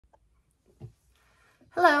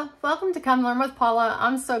Hello, welcome to Come Learn with Paula.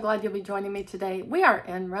 I'm so glad you'll be joining me today. We are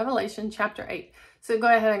in Revelation chapter 8. So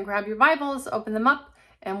go ahead and grab your Bibles, open them up,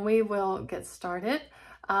 and we will get started.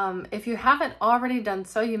 If you haven't already done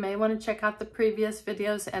so, you may want to check out the previous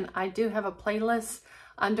videos, and I do have a playlist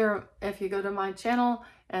under, if you go to my channel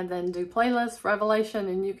and then do playlist Revelation,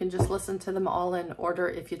 and you can just listen to them all in order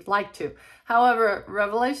if you'd like to. However,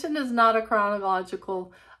 Revelation is not a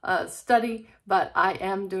chronological study, but I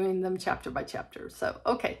am doing them chapter by chapter. So,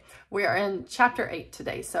 okay, we are in chapter 8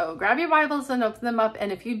 today. So grab your Bibles and open them up.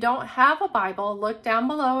 And if you don't have a Bible, look down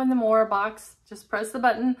below in the More box, just press the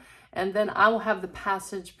button, and then I will have the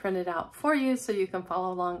passage printed out for you so you can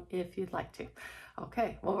follow along if you'd like to.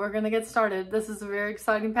 Okay, well, we're going to get started. This is a very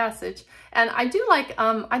exciting passage. And I do like,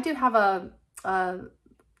 I do have a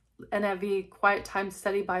NIV Quiet Time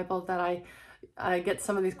Study Bible that I get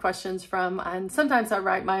some of these questions from, and sometimes I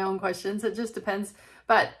write my own questions. It just depends.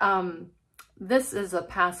 But this is a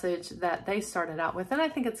passage that they started out with, and I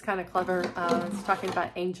think it's kind of clever. It's talking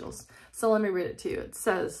about angels. So let me read it to you. It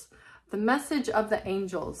says, "The message of the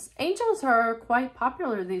angels." Angels are quite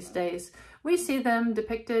popular these days. We see them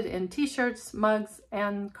depicted in t-shirts, mugs,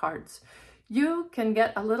 and cards. You can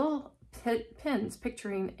get a little pins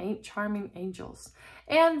picturing charming angels.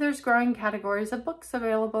 And there's growing categories of books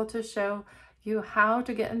available to show you how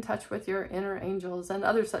to get in touch with your inner angels and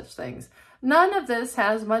other such things. None of this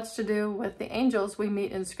has much to do with the angels we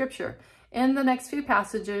meet in Scripture. In the next few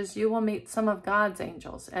passages, you will meet some of God's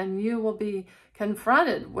angels, and you will be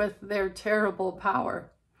confronted with their terrible power.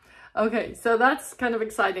 Okay, so that's kind of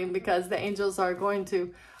exciting because the angels are going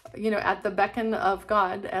to, at the beckon of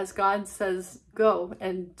God, as God says, go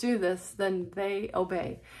and do this, then they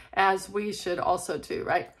obey, as we should also do,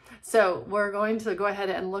 right? So we're going to go ahead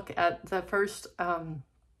and look at the first,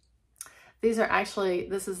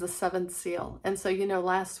 this is the seventh seal. And so,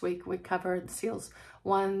 last week we covered seals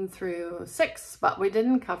 1 through 6, but we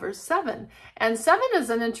didn't cover 7. And 7 is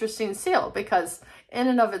an interesting seal because in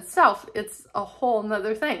and of itself, it's a whole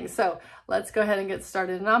nother thing. So let's go ahead and get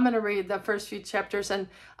started. And I'm going to read the first few chapters. And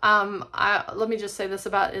let me just say this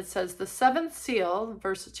about it. Says the seventh seal,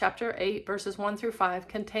 chapter 8, verses 1 through 5,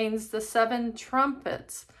 contains the 7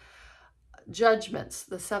 trumpets judgments,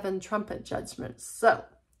 the 7 trumpet judgments. So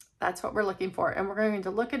that's what we're looking for. And we're going to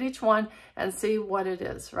look at each one and see what it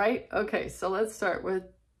is, right? Okay, so let's start with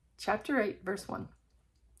chapter 8, verse 1.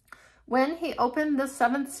 When he opened the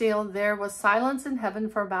 7th seal, there was silence in heaven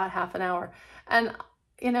for about half an hour. And,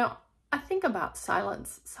 I think about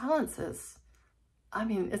silence. Silence is,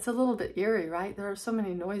 it's a little bit eerie, right? There are so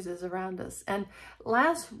many noises around us. And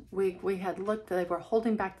last week we had looked, they were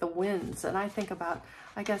holding back the winds. And I think about,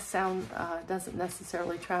 I guess sound doesn't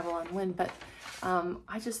necessarily travel on wind, but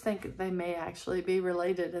I just think they may actually be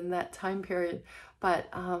related in that time period. But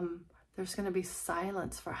there's going to be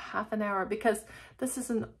silence for half an hour because this is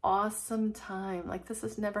an awesome time. Like, this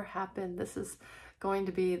has never happened. This is going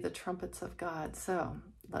to be the trumpets of God. So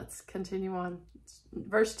let's continue on.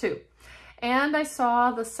 Verse 2. And I saw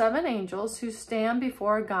the 7 angels who stand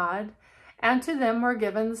before God, and to them were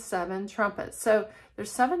given 7 trumpets. So there's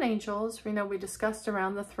 7 angels. We discussed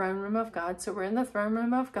around the throne room of God. So we're in the throne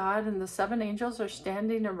room of God, and the 7 angels are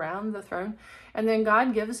standing around the throne. And then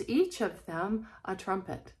God gives each of them a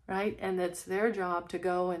trumpet, right? And it's their job to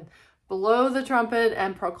go and blow the trumpet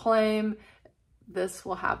and proclaim this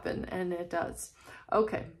will happen. And it does.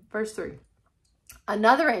 Okay, verse 3.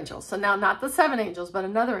 Another angel, so now not the 7 angels, but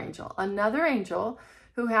another angel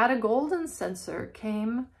who had a golden censer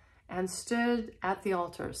came and stood at the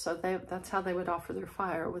altar. So that's how they would offer their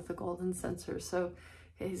fire, with the golden censer. So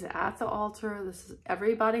he's at the altar.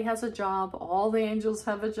 Everybody has a job. All the angels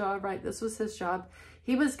have a job, right? This was his job.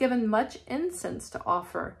 He was given much incense to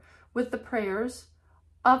offer with the prayers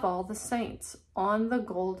of all the saints on the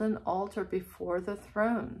golden altar before the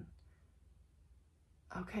throne.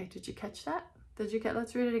 Okay, did you catch that?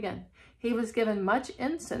 Let's read it again. He was given much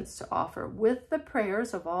incense to offer with the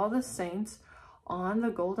prayers of all the saints on the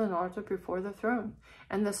golden altar before the throne.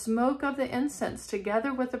 And the smoke of the incense,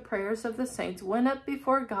 together with the prayers of the saints, went up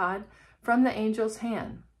before God from the angel's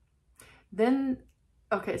hand. Then,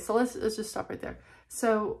 okay, so let's just stop right there.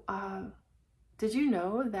 So, did you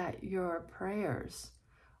know that your prayers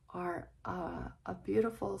are a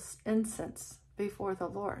beautiful incense before the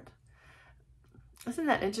Lord? Isn't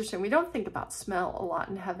that interesting? We don't think about smell a lot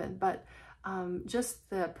in heaven, but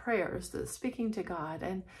just the prayers, the speaking to God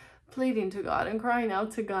and pleading to God and crying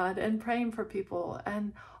out to God and praying for people,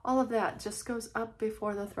 and all of that just goes up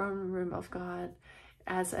before the throne room of God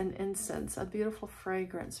as an incense, a beautiful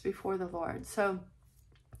fragrance before the Lord. So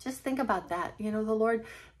Just think about that. You know, the Lord,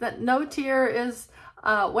 that no tear is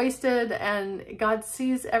wasted, and God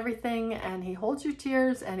sees everything, and he holds your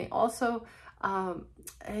tears, and he also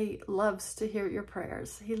he loves to hear your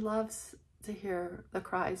prayers. He loves to hear the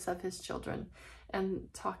cries of his children and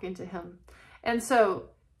talking to him. And so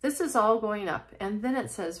this is all going up. And then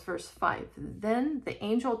it says, verse 5, then the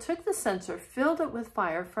angel took the censer, filled it with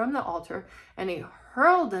fire from the altar, and he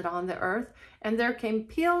hurled it on the earth, and there came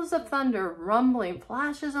peals of thunder, rumbling,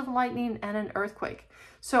 flashes of lightning, and an earthquake.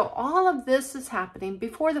 So all of this is happening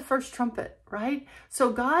before the first trumpet, right?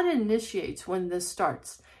 So God initiates when this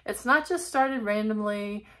starts. It's not just started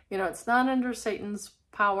randomly, you know, it's not under Satan's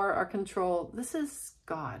power or control. This is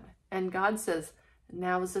God. And God says,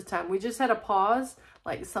 now is the time. We just had a pause,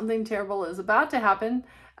 like something terrible is about to happen.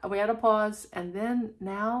 We had a pause, and then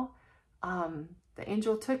now the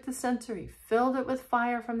angel took the censer, he filled it with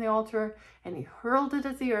fire from the altar, and he hurled it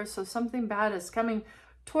at the earth. So something bad is coming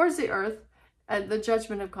towards the earth, the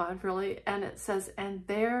judgment of God, really. And it says, and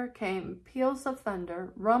there came peals of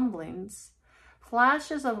thunder, rumblings,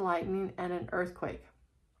 flashes of lightning, and an earthquake.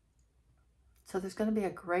 So there's going to be a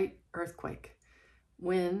great earthquake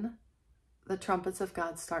when the trumpets of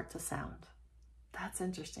God start to sound. That's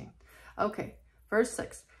interesting. Okay, verse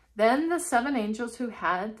 6. Then the 7 angels who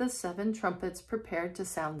had the 7 trumpets prepared to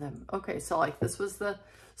sound them. Okay, so like this was the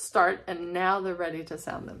start, and now they're ready to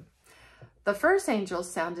sound them. The first angel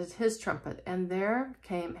sounded his trumpet, and there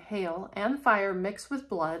came hail and fire mixed with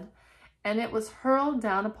blood, and it was hurled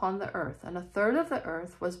down upon the earth, and a third of the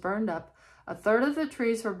earth was burned up, a third of the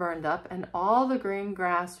trees were burned up, and all the green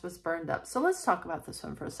grass was burned up. So let's talk about this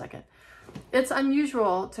one for a second. It's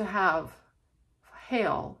unusual to have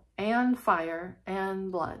hail and fire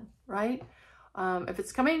and blood, right? If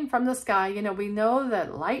it's coming from the sky, you know, we know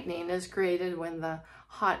that lightning is created when the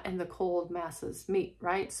hot and the cold masses meet,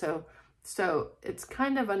 right? So it's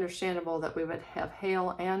kind of understandable that we would have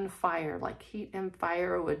hail and fire, like heat and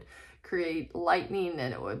fire would create lightning,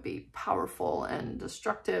 and it would be powerful and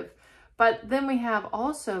destructive. But then we have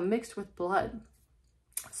also mixed with blood.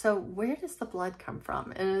 So where does the blood come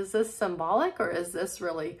from? And is this symbolic, or is this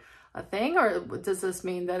really a thing, or does this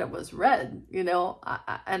mean that it was red? You know,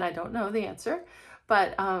 and I don't know the answer.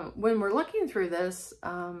 But when we're looking through this,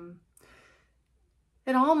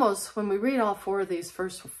 it almost, when we read all 4 of these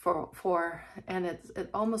first four, and it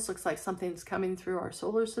almost looks like something's coming through our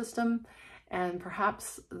solar system, and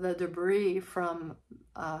perhaps the debris from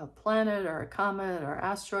a planet or a comet or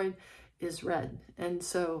asteroid is red. And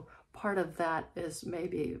so part of that is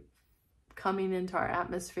maybe coming into our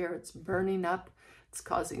atmosphere. It's burning up, it's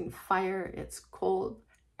causing fire, it's cold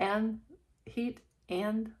and heat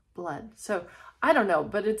and blood. So I don't know,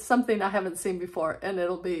 but it's something I haven't seen before, and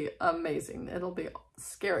it'll be amazing. It'll be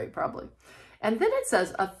scary probably. And then it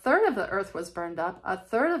says a third of the earth was burned up, a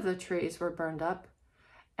third of the trees were burned up,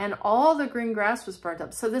 and all the green grass was burned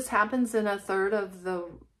up. So this happens in a third of the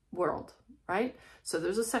world, right? So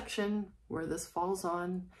there's a section where this falls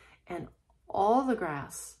on, and all the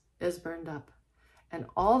grass is burned up, and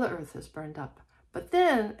all the earth is burned up. But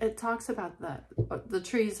then it talks about the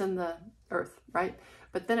trees and the earth, right?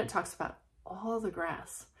 But then it talks about all the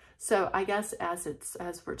grass. So I guess as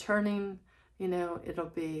we're turning, you know, it'll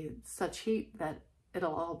be such heat that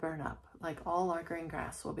it'll all burn up. Like all our green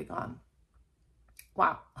grass will be gone.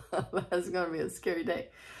 Wow, that's going to be a scary day.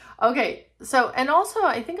 Okay, so, and also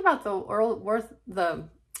I think about the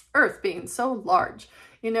earth being so large.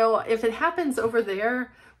 You know, if it happens over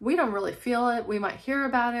there, we don't really feel it. We might hear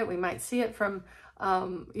about it. We might see it from,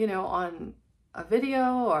 you know, on a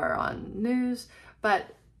video or on news,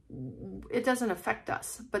 but it doesn't affect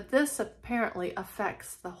us. But this apparently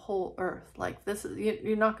affects the whole earth. Like this,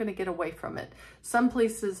 you're not going to get away from it. Some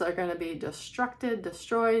places are going to be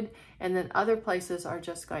destroyed, and then other places are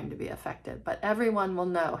just going to be affected. But everyone will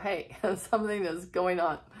know, hey, something is going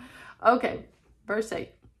on. Okay, verse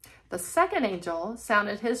 8. The second angel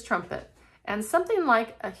sounded his trumpet, and something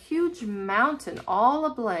like a huge mountain all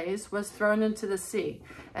ablaze was thrown into the sea,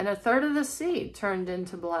 and a third of the sea turned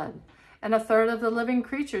into blood, and a third of the living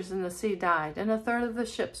creatures in the sea died, and a third of the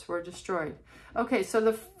ships were destroyed. Okay, so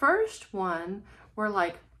the first one were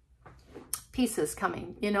like pieces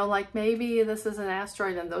coming, you know, like maybe this is an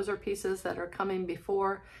asteroid and those are pieces that are coming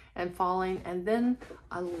before and falling, and then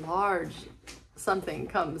a large something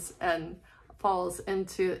comes and falls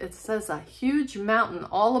into, it says a huge mountain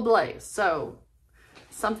all ablaze. So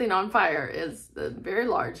something on fire is very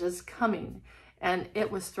large is coming, and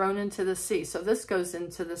it was thrown into the sea. So this goes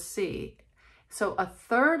into the sea. So a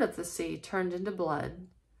third of the sea turned into blood.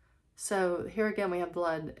 So here again we have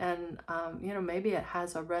blood, and you know, maybe it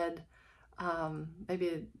has a red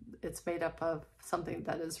Maybe it's made up of something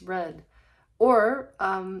that is red, or,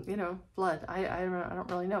 you know, blood. I don't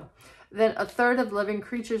really know. Then a third of living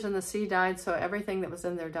creatures in the sea died, so everything that was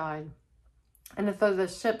in there died. And a third of the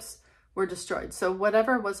ships were destroyed. So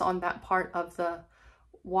whatever was on that part of the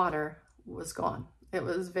water was gone. It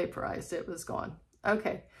was vaporized. It was gone.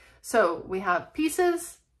 Okay, so we have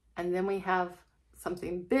pieces, and then we have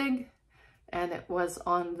something big, and it was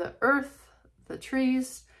on the earth, the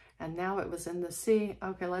trees, and now it was in the sea.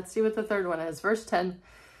 Okay, let's see what the third one is. Verse 10.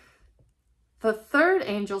 The third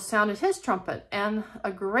angel sounded his trumpet, and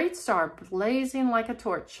a great star blazing like a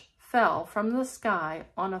torch fell from the sky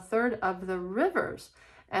on a third of the rivers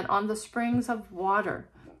and on the springs of water.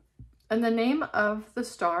 And the name of the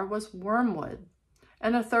star was Wormwood.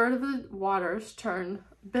 And a third of the waters turned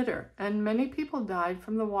bitter, and many people died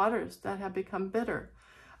from the waters that had become bitter.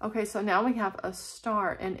 Okay, so now we have a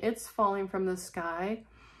star, and it's falling from the sky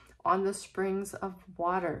on the springs of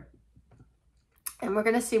water. And we're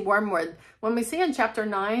going to see wormwood. When we see in chapter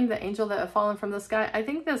 9, the angel that had fallen from the sky, I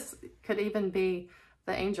think this could even be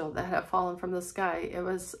the angel that had fallen from the sky. It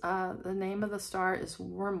was, the name of the star is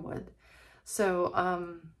Wormwood.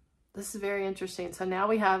 So this is very interesting. So now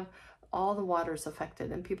we have all the waters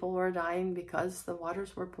affected, and people were dying because the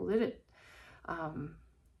waters were polluted.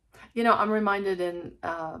 You know, I'm reminded in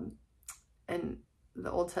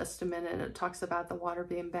the Old Testament, and it talks about the water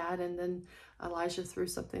being bad, and then Elijah threw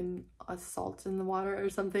something, a salt in the water or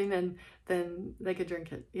something, and then they could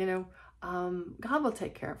drink it. You know, God will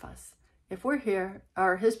take care of us. If we're here,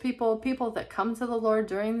 or his people that come to the Lord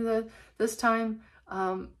during this time,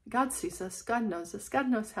 God sees us, God knows us, God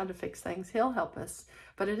knows how to fix things. He'll help us,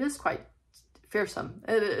 but it is quite fearsome.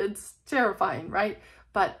 It's terrifying, right?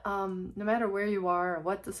 But no matter where you are or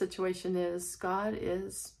what the situation is, God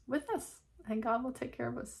is with us, and God will take care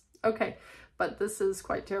of us. Okay, but this is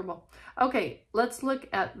quite terrible. Okay, let's look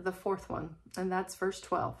at the fourth one, and that's verse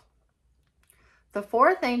 12. The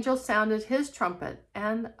fourth angel sounded his trumpet,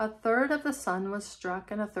 and a third of the sun was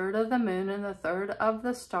struck, and a third of the moon, and a third of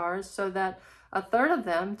the stars, so that a third of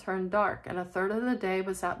them turned dark, and a third of the day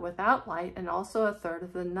was without light, and also a third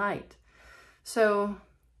of the night. So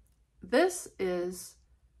this is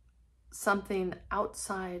something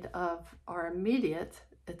outside of our immediate.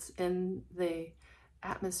 It's in the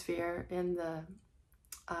atmosphere, in the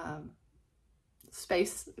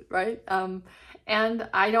space, right? And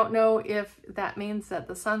I don't know if that means that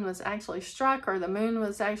the sun was actually struck or the moon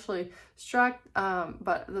was actually struck,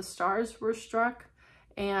 but the stars were struck,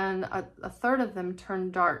 and a third of them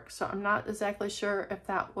turned dark. So I'm not exactly sure if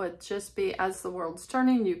that would just be as the world's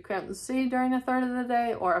turning, you couldn't see during a third of the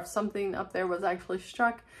day, or if something up there was actually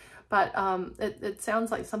struck. But it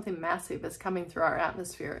sounds like something massive is coming through our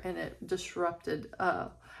atmosphere, and it disrupted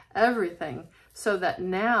everything, so that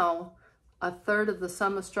now a third of the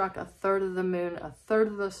sun was struck, a third of the moon, a third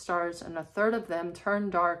of the stars, and a third of them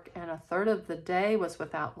turned dark, and a third of the day was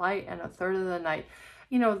without light, and a third of the night.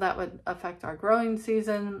 You know, that would affect our growing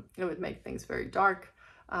season. It would make things very dark.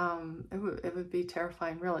 It would be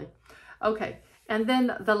terrifying, really. Okay, and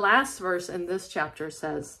then the last verse in this chapter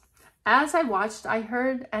says, as I watched, I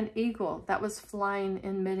heard an eagle that was flying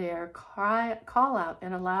in midair call out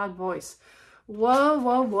in a loud voice, woe,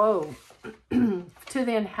 woe, woe to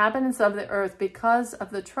the inhabitants of the earth because of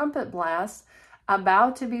the trumpet blast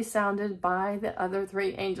about to be sounded by the other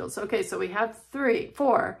three angels. Okay, so we have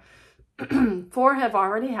four. Four have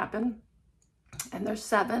already happened, and there's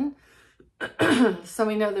 7. So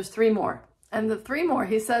we know there's 3 more. And the 3 more,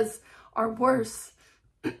 he says, are worse.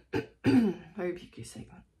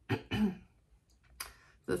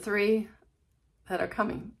 The 3 that are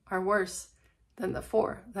coming are worse than the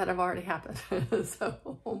 4 that have already happened.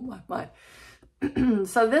 So, oh my.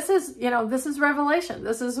 So this is, you know, this is Revelation.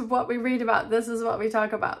 This is what we read about. This is what we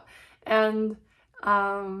talk about. And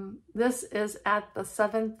this is at the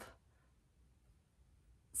 7th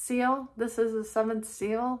seal. This is the 7th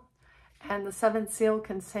seal. And the 7th seal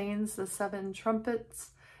contains the 7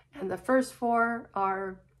 trumpets. And the first 4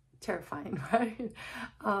 are terrifying, right?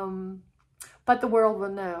 But the world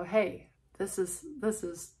will know, hey, this is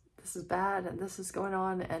bad, and this is going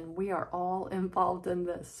on, and we are all involved in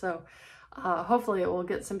this. So hopefully it will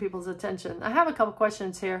get some people's attention. I have a couple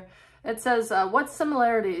questions here. It says, what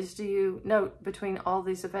similarities do you note between all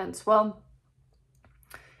these events? Well,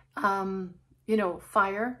 you know,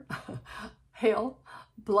 fire, hail,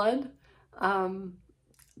 blood,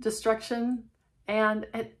 destruction, and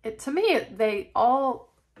to me, they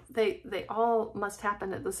all must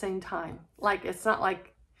happen at the same time. Like, it's not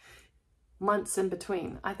like months in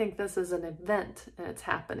between. I think this is an event, and it's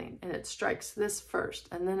happening, and it strikes this first,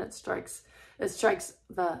 and then it strikes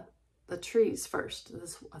the the trees first,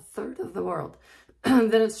 this a third of the world.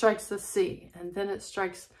 Then it strikes the sea, and then it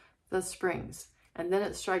strikes the springs, and then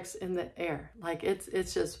it strikes in the air. Like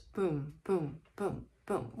it's just boom, boom, boom,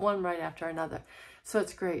 boom, one right after another. So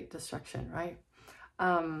it's great destruction, right?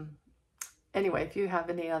 Anyway, if you have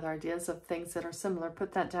any other ideas of things that are similar,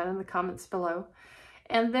 put that down in the comments below.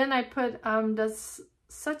 And then I put, does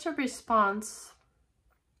such a response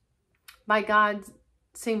by God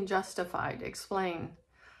seem justified? Explain.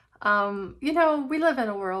 You know, we live in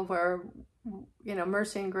a world where, you know,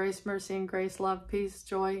 mercy and grace, love, peace,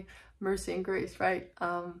 joy, mercy and grace, right?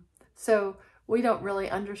 So we don't really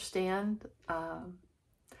understand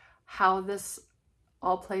how this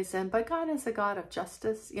all plays in, but God is a God of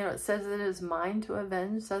justice. You know, it says it is mine to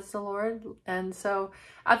avenge, says the Lord. And so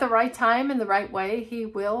at the right time, in the right way, he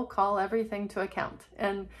will call everything to account.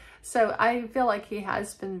 And so I feel like he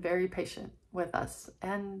has been very patient with us.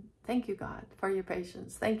 And thank you, God, for your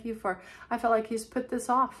patience. Thank you for, I feel like he's put this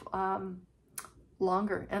off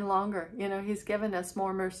longer and longer. You know, he's given us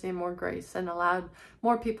more mercy and more grace and allowed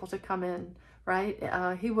more people to come in,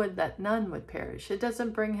 right? He would that none would perish. It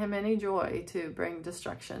doesn't bring him any joy to bring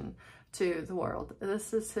destruction to the world.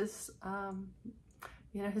 This is his,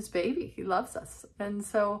 you know, his baby. He loves us. And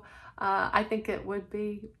so I think it would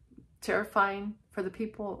be terrifying for the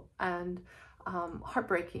people and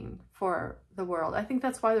heartbreaking for the world. I think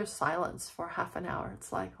that's why there's silence for half an hour.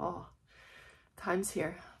 It's like, oh, time's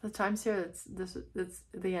here. The time's here. It's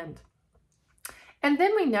the end. And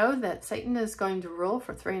then we know that Satan is going to rule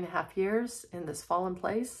for 3.5 years in this fallen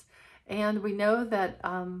place. And we know that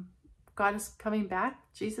God is coming back.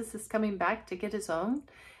 Jesus is coming back to get his own.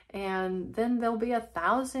 And then there'll be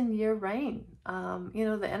 1,000-year reign. You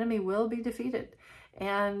know, the enemy will be defeated.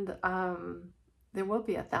 And there will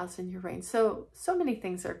be 1,000-year reign. So many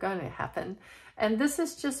things are going to happen. And this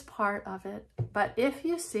is just part of it. But if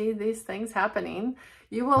you see these things happening,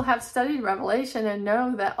 you will have studied Revelation and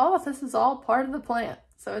know that, oh, this is all part of the plan.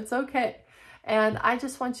 So it's okay. And I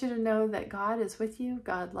just want you to know that God is with you.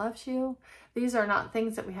 God loves you. These are not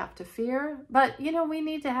things that we have to fear. But, you know, we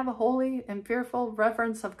need to have a holy and fearful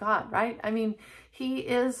reverence of God, right? I mean, he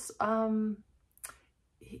is God.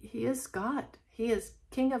 He is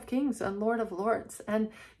King of Kings and Lord of Lords. And,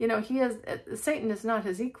 you know, Satan is not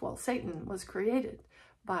his equal. Satan was created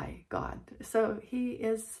by God. So he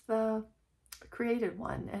is the created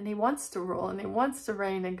one, and he wants to rule and he wants to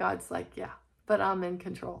reign. And God's like, yeah, but I'm in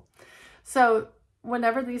control. So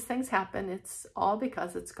whenever these things happen, it's all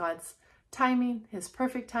because it's God's timing, his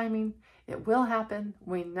perfect timing. It will happen.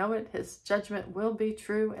 We know it. His judgment will be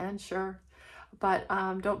true and sure, but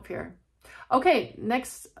don't fear. Okay,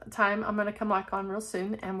 next time I'm going to come back on real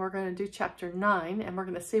soon, and we're going to do chapter 9, and we're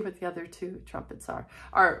going to see what the other 2 trumpets are,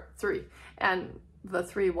 or 3, and the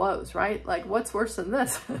 3 woes, right? Like, what's worse than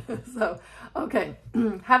this? So, okay,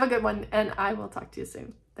 have a good one, and I will talk to you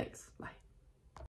soon. Thanks. Bye.